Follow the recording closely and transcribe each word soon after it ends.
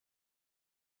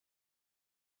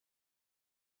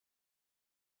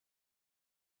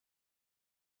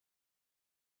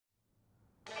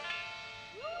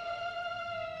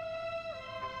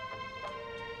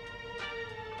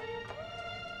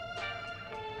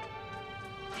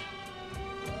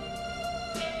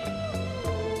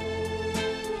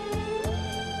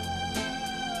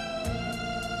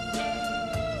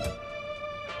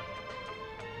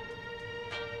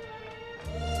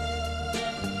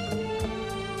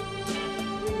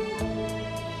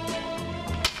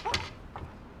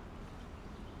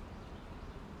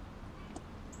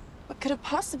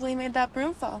possibly made that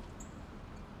broom fall?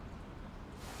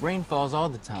 Rain falls all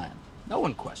the time. No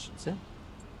one questions it.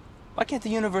 Why can't the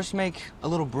universe make a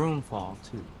little broom fall,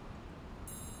 too?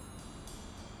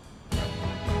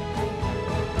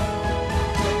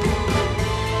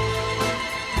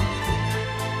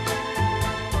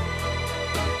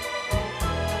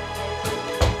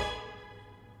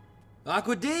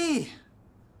 Aqua D!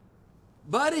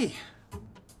 Buddy!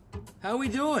 How we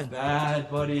doing? Bad,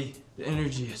 buddy. The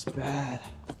energy is bad.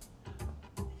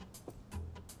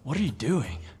 What are you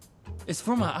doing? It's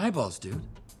for my eyeballs, dude.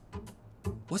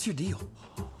 What's your deal?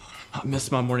 I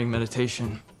missed my morning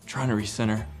meditation. Trying to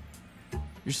recenter.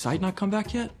 Your sight not come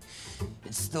back yet?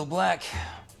 It's still black.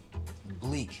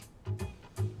 Bleak.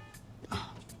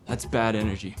 That's bad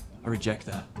energy. I reject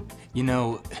that. You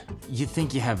know, you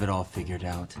think you have it all figured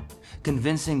out.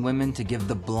 Convincing women to give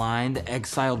the blind,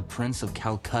 exiled prince of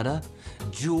Calcutta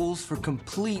jewels for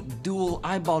complete dual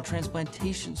eyeball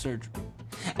transplantation surgery.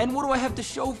 And what do I have to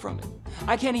show from it?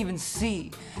 I can't even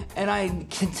see, and I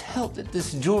can tell that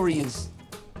this jewelry is...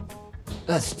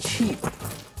 that's cheap.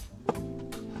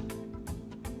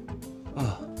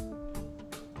 Oh.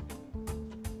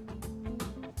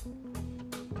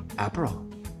 Aperol.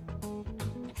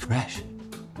 Fresh.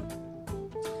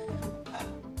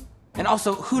 And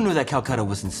also, who knew that Calcutta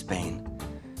was in Spain?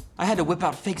 I had to whip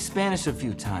out fake Spanish a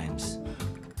few times.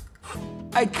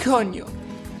 Ay coño.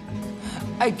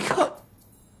 Ay co...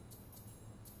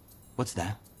 What's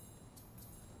that?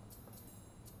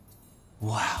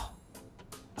 Wow.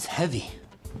 It's heavy.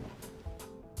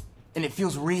 And it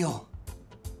feels real.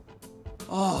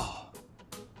 Oh.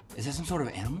 Is that some sort of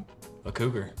animal? A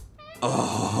cougar.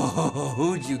 Oh,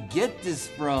 who'd you get this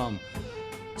from?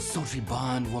 Sultry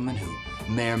Bond woman who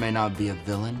may or may not be a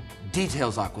villain.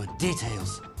 Details, Aqua,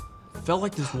 details. Felt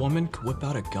like this woman could whip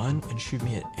out a gun and shoot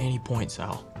me at any point,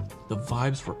 Sal. The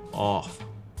vibes were off.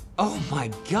 Oh my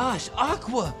gosh,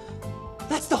 Aqua!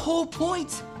 That's the whole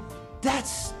point!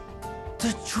 That's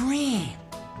the dream!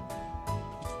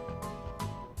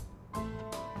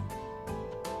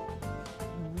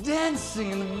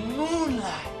 Dancing in the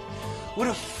moonlight with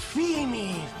a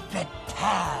femme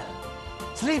fatale,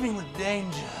 sleeping with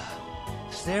danger,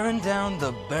 staring down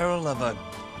the barrel of a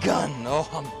gun. Oh,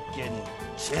 I'm getting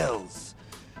chills.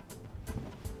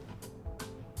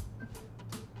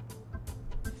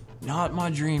 Not my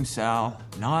dream, Sal.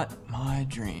 Not my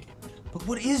dream. But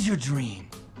what is your dream?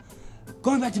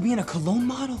 Going back to being a cologne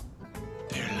model?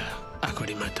 Perla, acqua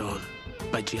di maton,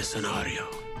 by Scenario.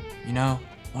 You know,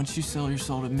 once you sell your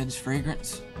soul to Mid's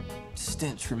fragrance,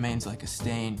 stench remains like a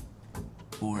stain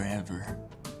forever.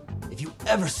 If you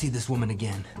ever see this woman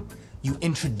again, you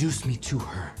introduce me to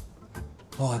her.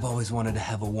 Oh, I've always wanted to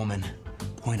have a woman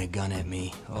point a gun at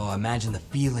me. Oh, imagine the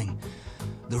feeling,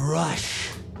 the rush.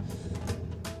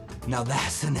 Now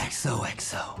that's an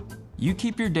XOXO. You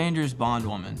keep your dangerous Bond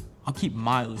woman. I'll keep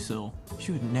my Lucille.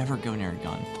 She would never go near a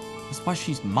gun. That's why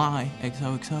she's my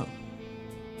XOXO.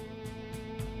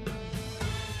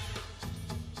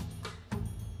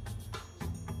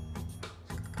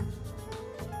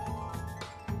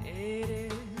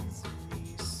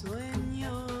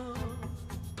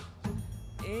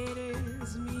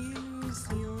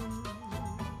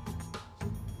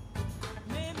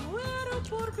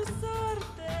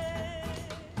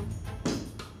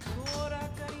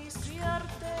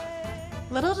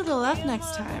 Little to the left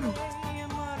next time.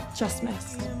 Just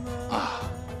missed.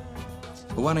 Ah.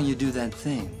 But why don't you do that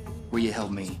thing where you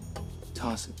help me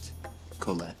toss it,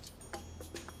 Colette?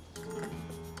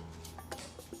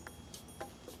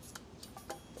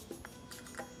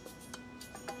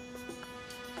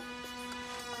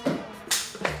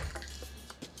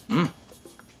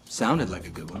 Sounded like a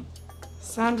good one.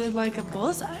 Sounded like a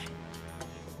bullseye.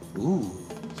 Ooh,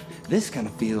 this kind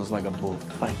of feels like a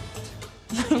bullfight.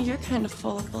 You're kind of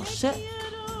full of bullshit.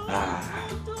 Ah,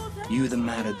 you the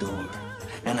matador,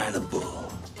 and I the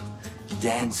bull,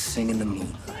 dancing in the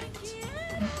moonlight.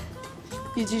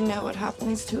 You do know what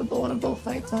happens to a bull in a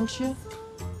bullfight, don't you?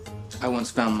 I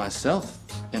once found myself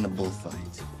in a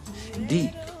bullfight,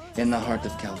 deep in the heart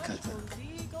of Calcutta.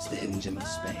 It's the hidden gem of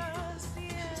Spain,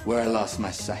 where I lost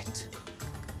my sight.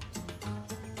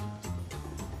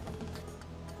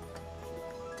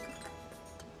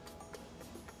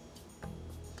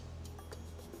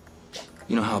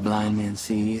 You know how a blind man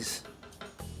sees?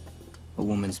 A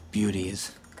woman's beauty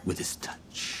is with his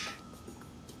touch.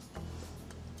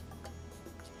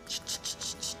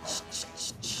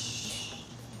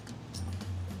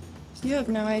 You have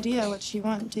no idea what you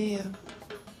want, do you?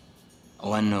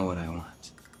 Oh, I know what I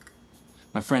want.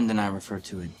 My friend and I refer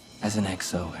to it as an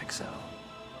XOXO.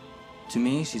 To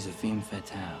me, she's a femme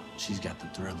fatale. She's got the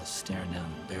thrill of staring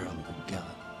down the barrel of a gun.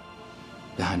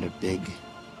 Behind her big,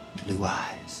 blue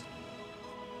eyes.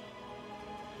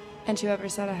 And whoever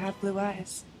said I had blue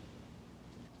eyes?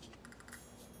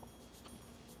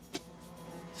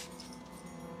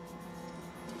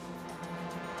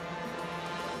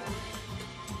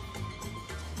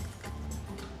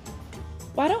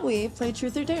 Why don't we play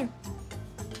truth or dare?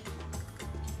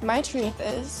 My truth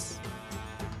is,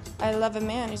 I love a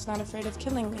man who's not afraid of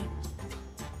killing me.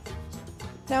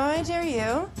 Now I dare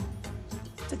you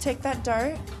to take that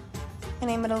dart and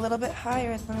aim it a little bit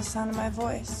higher than the sound of my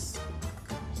voice.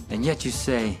 And yet you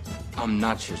say, I'm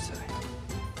not your type.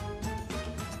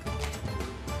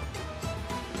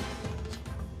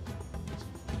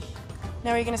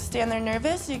 Now are you gonna stand there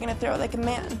nervous, or are you gonna throw it like a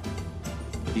man?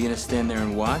 You gonna stand there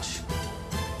and watch,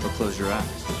 or close your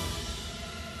eyes?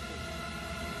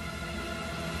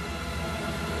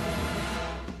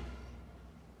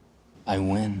 I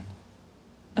win.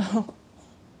 Oh,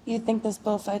 you think this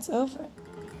bullfight's over?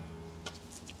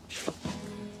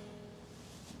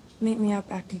 Meet me out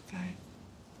back in 5.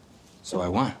 So I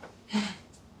won.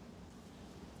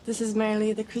 This is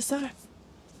merely the croissant.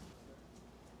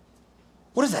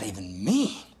 What does that even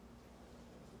mean?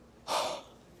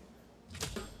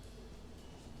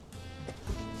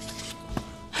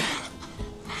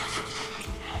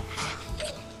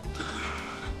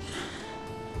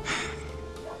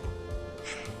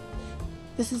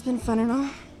 This has been fun and all.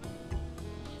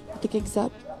 The gig's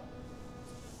up.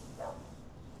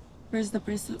 Where's the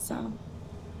bracelet, Sal?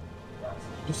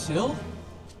 Lucille?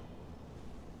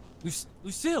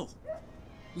 Lucille!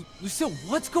 Lucille,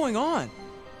 what's going on?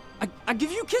 I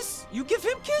give you a kiss, you give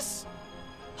him a kiss?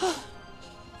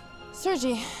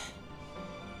 Sergi.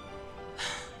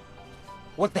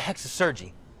 What the heck's a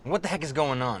Sergi? And what the heck is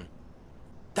going on?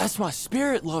 That's my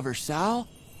spirit lover, Sal.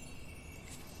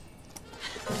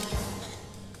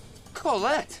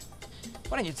 Colette!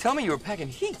 Why didn't you tell me you were packing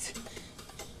heat?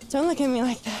 Don't look at me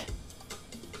like that.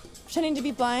 Pretending to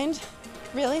be blind?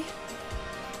 Really?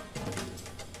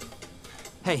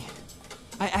 Hey,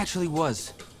 I actually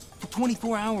was. For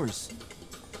 24 hours.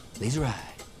 Laser eye.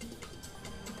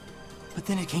 But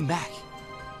then it came back.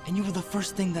 And you were the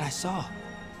first thing that I saw.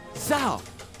 Sal,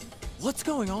 what's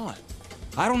going on?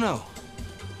 I don't know.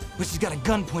 But she's got a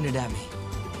gun pointed at me.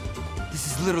 This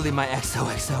is literally my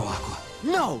XOXO Aqua.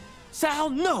 No! Sal,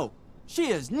 no!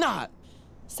 She is not!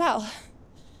 Sal,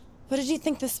 what did you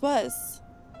think this was?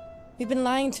 We've been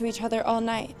lying to each other all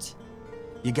night.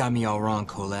 You got me all wrong,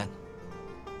 Colette.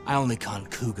 I only con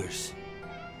cougars.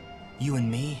 You and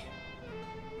me?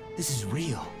 This is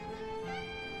real.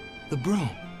 The broom.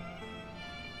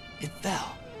 It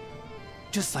fell.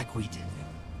 Just like we did.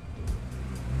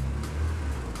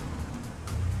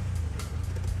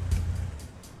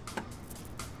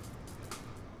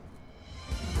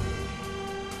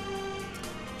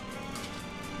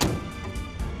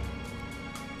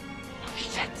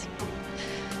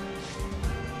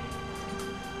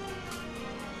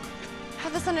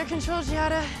 Have this under control,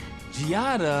 Giada.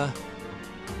 Giada?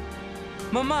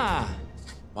 Mama!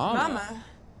 Mama.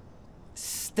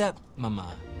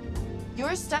 Step-mama.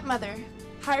 Your stepmother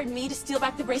hired me to steal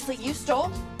back the bracelet you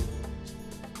stole?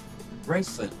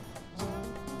 Bracelet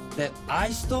that I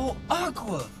stole?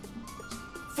 Aqua!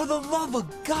 For the love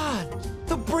of God!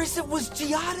 The bracelet was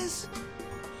Giada's?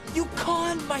 You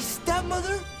conned my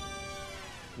stepmother?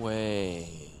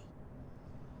 Wait.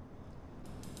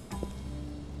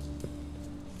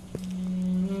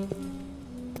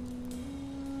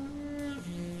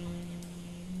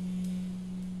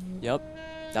 Yep,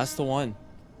 that's the one.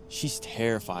 She's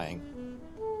terrifying.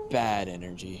 Bad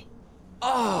energy.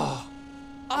 Oh!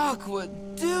 Aqua,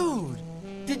 dude!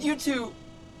 Did you two...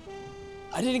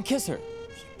 I didn't kiss her.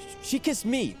 She kissed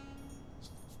me.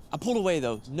 I pulled away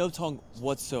though, no tongue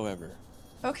whatsoever.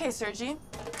 Okay, Sergi.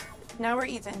 Now we're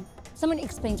even. Someone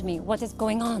explain to me what is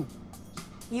going on.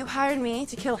 You hired me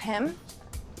to kill him,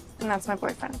 and that's my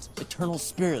boyfriend. Eternal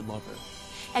spirit lover.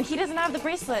 And he doesn't have the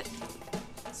bracelet.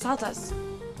 Sal does.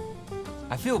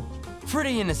 I feel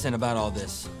pretty innocent about all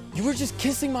this. You were just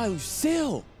kissing my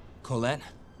Lucille. Colette,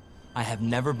 I have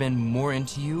never been more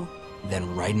into you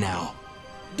than right now.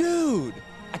 Dude!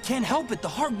 I can't help it. The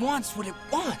heart wants what it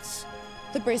wants.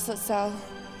 The bracelet, Sal.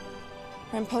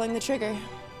 I'm pulling the trigger.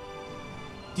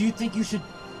 Do you think you should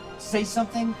say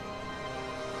something?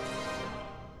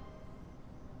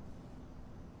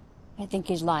 I think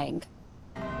he's lying.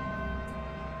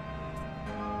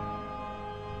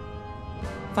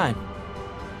 Fine.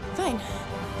 Fine.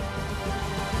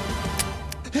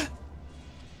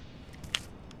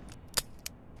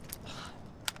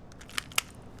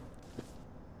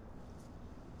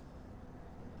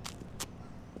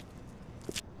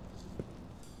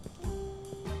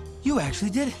 You actually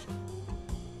did it.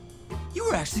 You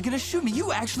were actually gonna shoot me.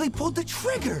 You actually pulled the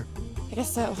trigger. I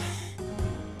guess so.